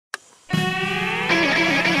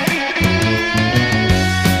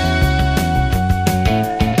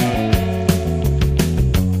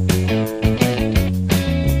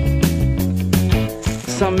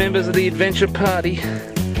some members of the adventure party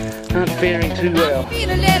aren't faring too well. I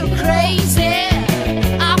feel a little crazy.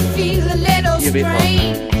 I feel a little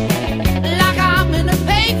strange. Like I'm in a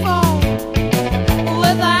payphone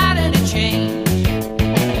without any change.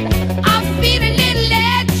 I feel a little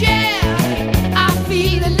edgy. I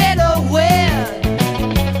feel a little weird.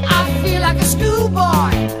 I feel like a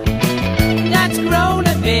schoolboy that's grown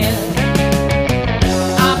a beard.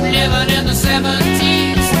 I'm living in the 70s.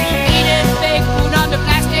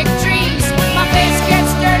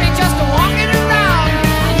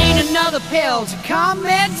 Pill to calm me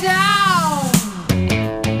down.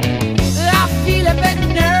 I feel a bit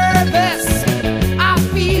nervous. I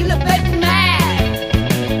feel a bit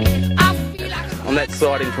mad. I feel like On that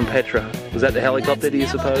sighting from Petra, was that the helicopter, do you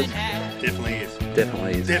suppose? Definitely is.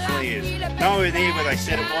 Definitely is. Definitely is. Nowhere near where they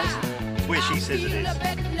said it was. It's where she says it is.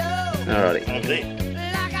 Alrighty. Over there.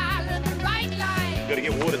 Got to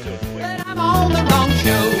get water to it. I'm on the wrong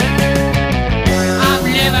show.